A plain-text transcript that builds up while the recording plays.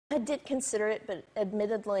I did consider it, but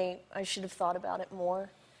admittedly, I should have thought about it more.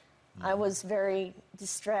 I was very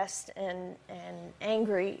distressed and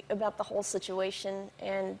angry about the whole situation,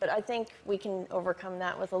 but I think we can overcome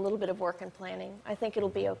that with a little bit of work and planning. I think it'll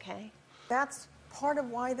be okay. That's part of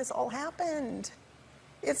why this all happened.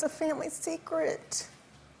 It's a family secret.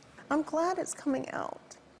 I'm glad it's coming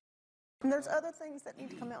out. And there's other things that need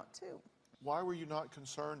to come out too. Why were you not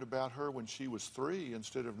concerned about her when she was 3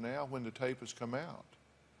 instead of now when the tape has come out?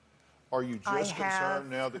 Are you just concerned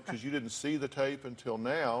now that because you didn't see the tape until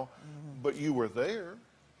now, but you were there?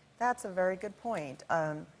 That's a very good point.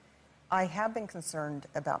 I have been concerned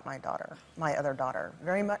about my daughter, my other daughter,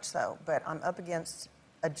 very much so, but I'm up against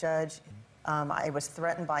a judge. I was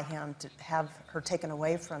threatened by him to have her taken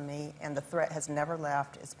away from me, and the threat has never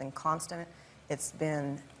left. It's been constant. It's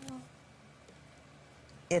been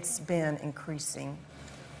increasing.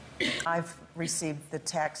 I've received the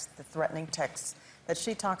text, the threatening texts that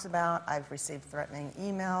she talks about. I've received threatening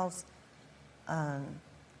emails.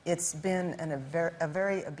 It's been a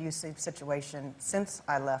very abusive situation since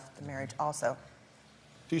I left the marriage also.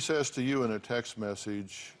 She says to you in a text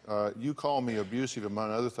message, you call me abusive,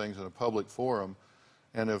 among other things, in a public forum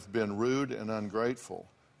and have been rude and ungrateful.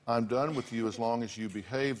 I'm done with you as long as you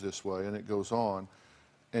behave this way, and it goes on.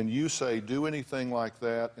 And you say, do anything like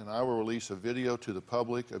that, and I will release a video to the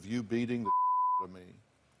public of you beating the out of me.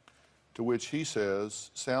 To which he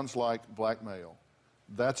says, sounds like blackmail.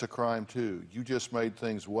 That's a crime too. You just made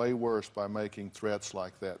things way worse by making threats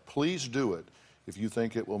like that. Please do it if you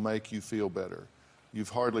think it will make you feel better. You've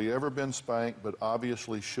hardly ever been spanked, but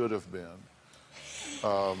obviously should have been.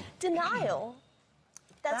 Denial.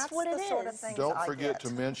 That's what it is. Sort of things Don't I forget get.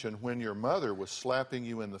 to mention when your mother was slapping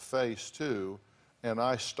you in the face too, and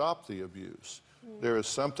I stopped the abuse. There is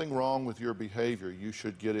something wrong with your behavior. You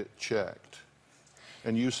should get it checked.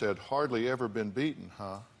 And you said, hardly ever been beaten,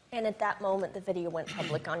 huh? And at that moment, the video went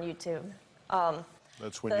public on YouTube.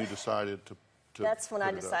 That's when you decided to That's when I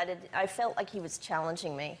put it up. decided. I felt like he was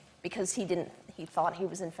challenging me because he thought he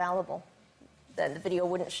was infallible, that the video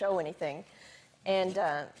wouldn't show anything. And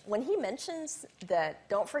when he mentions that,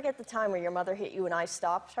 don't forget the time where your mother hit you and I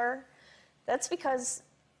stopped her, that's because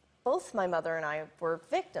both my mother and I were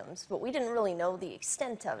victims, but we didn't really know the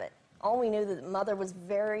extent of it. All we knew that mother was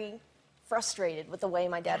very frustrated with the way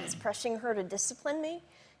my dad was pressuring her to discipline me.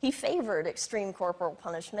 He favored extreme corporal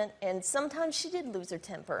punishment, and sometimes she did lose her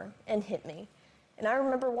temper and hit me. And I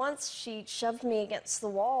remember once she shoved me against the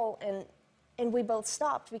wall, and we both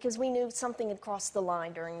stopped because we knew something had crossed the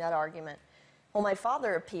line during that argument. Well, my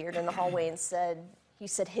father appeared in the hallway and he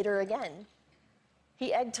said, hit her again.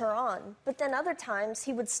 He egged her on, but then other times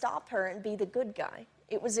he would stop her and be the good guy.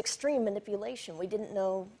 It was extreme manipulation. We didn't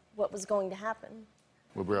know what was going to happen.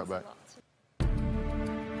 We'll be right back.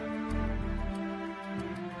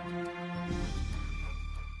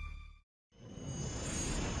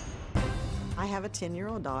 I have a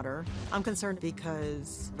 10-year-old daughter. I'm concerned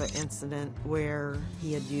because of an incident where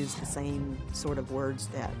he had used the same sort of words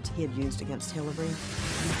that he had used against Hillary.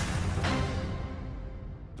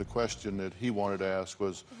 The question that he wanted to ask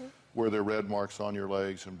was, were there red marks on your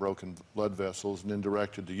legs and broken blood vessels? And then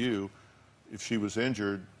directed to you, if she was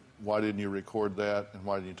injured, why didn't you record that, and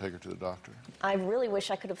why didn't you take her to the doctor? I really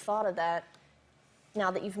wish I could have thought of that.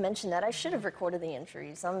 Now that you've mentioned that, I should have recorded the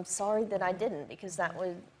injuries. I'm sorry that I didn't, because that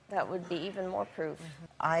would be even more proof.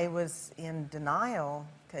 I was in denial,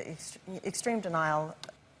 extreme denial,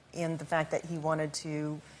 in the fact that he wanted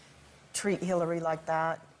to treat Hillary like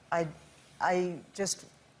that. I just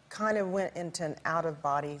kind of went into an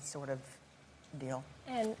out-of-body sort of deal.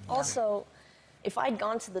 And also, if I'd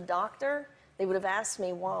gone to the doctor, they would have asked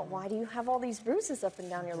me, well, why do you have all these bruises up and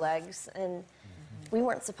down your legs? And we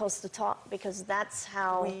weren't supposed to talk because that's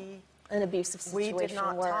how an abusive situation works. We did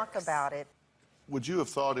not talk about it. Would you have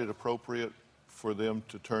thought it appropriate for them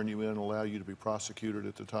to turn you in and allow you to be prosecuted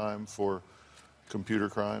at the time for computer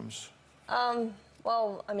crimes?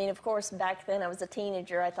 Well, I mean, of course, back then I was a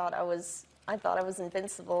teenager. I thought I was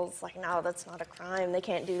invincible. It's like, no, that's not a crime. They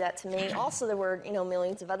can't do that to me. Also, there were,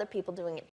 millions of other people doing it